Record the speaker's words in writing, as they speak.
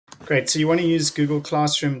Great. So you want to use Google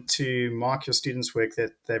Classroom to mark your students' work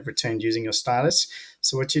that they've returned using your stylus.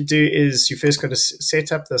 So what you do is you first got to set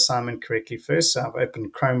up the assignment correctly first. So I've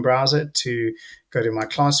opened Chrome browser to go to my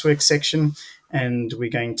classwork section, and we're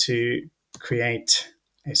going to create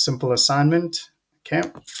a simple assignment, okay,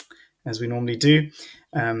 as we normally do.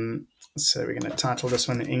 So we're going to title this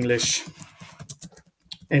one English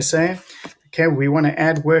Essay. Okay, we want to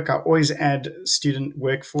add work. I always add student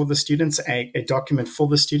work for the students, a document for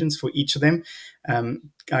the students for each of them.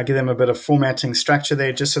 I give them a bit of formatting structure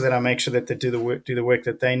there just so that I make sure that they do the work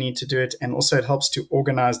that they need to do it. And also it helps to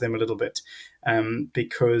organize them a little bit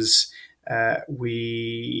because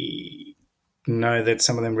we know that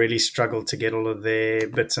some of them really struggle to get all of their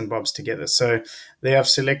bits and bobs together. So they have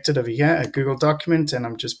selected over here a Google document, and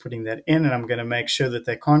I'm just putting that in, and I'm going to make sure that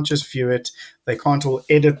they can't just view it. They can't all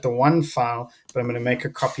edit the one file, but I'm going to make a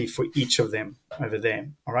copy for each of them over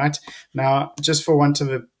there. All right. Now, just for want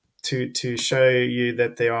of to show you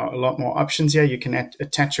that there are a lot more options here, you can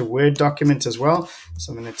attach a Word document as well.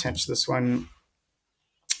 So I'm going to attach this one.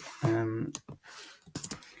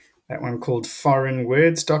 That one called Foreign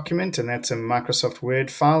Words document, and that's a Microsoft Word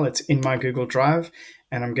file. It's in my Google Drive,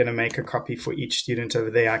 and I'm going to make a copy for each student over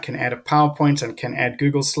there. I can add a PowerPoint, I can add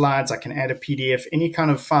Google Slides, I can add a PDF, any kind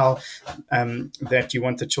of file that you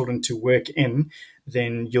want the children to work in,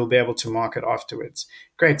 then you'll be able to mark it afterwards.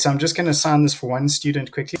 Great, so I'm just going to assign this for one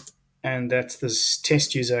student quickly, and that's this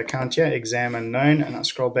test user account here, exam unknown, and I'll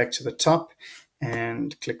scroll back to the top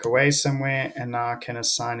and click away somewhere, and now I can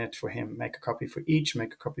assign it for him. Make a copy for each,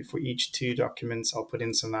 make a copy for each, 2 documents. I'll put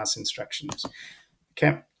in some nice instructions.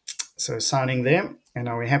 Okay, so assigning there, and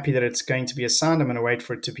now we're happy that it's going to be assigned. I'm going to wait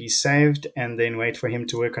for it to be saved and then wait for him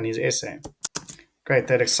to work on his essay. Great,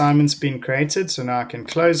 that assignment's been created, so now I can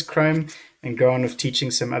close Chrome and go on with teaching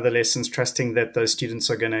some other lessons, trusting that those students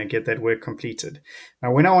are going to get that work completed.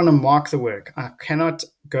 Now, when I want to mark the work, I cannot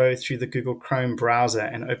go through the Google Chrome browser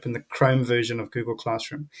and open the Chrome version of Google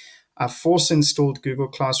Classroom. I've force installed Google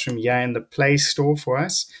Classroom here in the Play Store for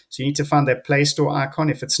us. So you need to find that Play Store icon.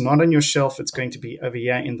 If it's not on your shelf, it's going to be over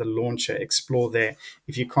here in the launcher. Explore there.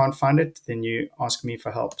 If you can't find it, then you ask me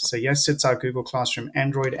for help. So here sits our Google Classroom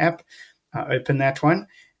Android app. I open that one,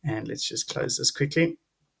 and let's just close this quickly.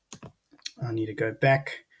 I need to go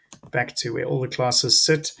back to where all the classes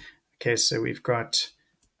sit. Okay, so we've got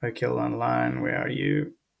OKL Online. Where are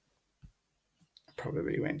you?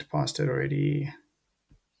 Probably went past it already.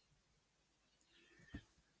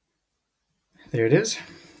 There it is.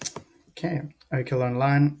 Okay, OKL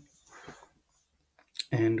Online.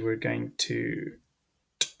 And we're going to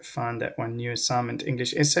find that one, new assignment,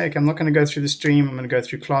 English essay. Okay, I'm not going to go through the stream. I'm going to go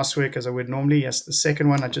through classwork as I would normally. Yes, the second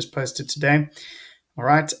one I just posted today. All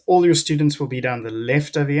right, all your students will be down the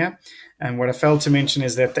left over here. And what I failed to mention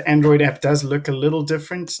is that the Android app does look a little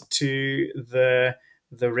different to the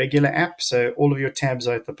regular app. So all of your tabs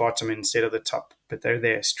are at the bottom instead of the top, but they're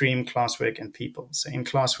there: stream, classwork, and people. So in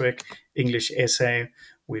classwork, English essay,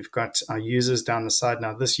 we've got our users down the side.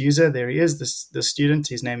 Now this user, there he is, the student,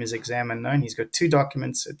 his name is exam unknown. He's got 2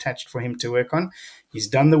 documents attached for him to work on. He's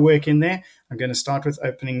done the work in there. I'm going to start with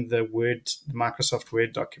opening the Microsoft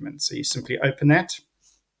Word document. So you simply open that.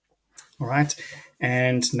 All right,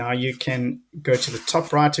 and now you can go to the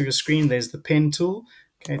top right of your screen. There's the pen tool,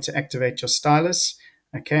 okay, to activate your stylus.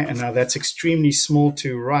 Okay, and now that's extremely small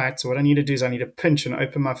to write. So what I need to do is I need to pinch and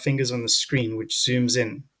open my fingers on the screen, which zooms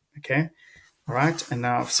in. Okay, all right, and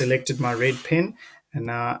now I've selected my red pen, and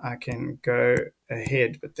now I can go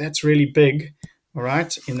ahead. But that's really big, all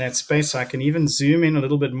right, in that space. So I can even zoom in a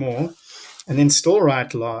little bit more and then still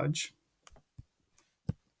write large.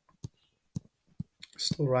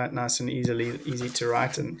 Still write nice and easy to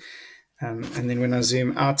write, and then when I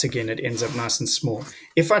zoom out again, it ends up nice and small.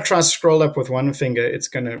 If I try to scroll up with one finger, it's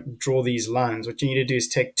going to draw these lines. What you need to do is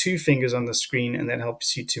take 2 fingers on the screen, and that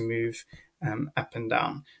helps you to move up and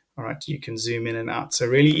down. All right, you can zoom in and out. So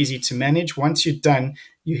really easy to manage. Once you're done,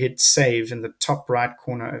 you hit save in the top right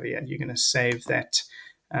corner over here. You're going to save that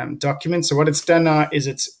document. So what it's done now is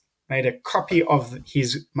it's made a copy of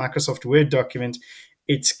his Microsoft Word document.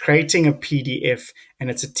 It's creating a PDF, and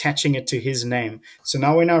it's attaching it to his name. So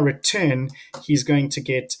now when I return, he's going to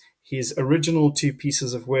get his original 2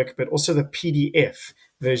 pieces of work, but also the PDF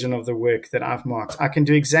version of the work that I've marked. I can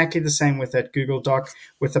do exactly the same with that Google Doc,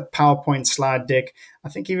 with a PowerPoint slide deck. I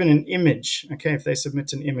think even an image, okay, if they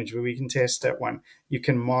submit an image where we can test that one, you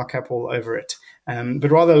can mark up all over it.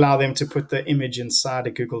 But rather allow them to put the image inside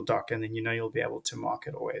a Google Doc, and then you know you'll be able to mark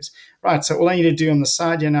it always. Right, so all I need to do on the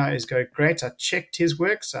side here now is go, great, I checked his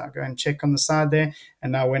work, so I'll go and check on the side there,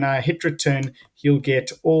 and now when I hit return, he'll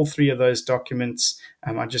get all 3 of those documents.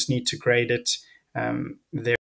 I just need to grade it there.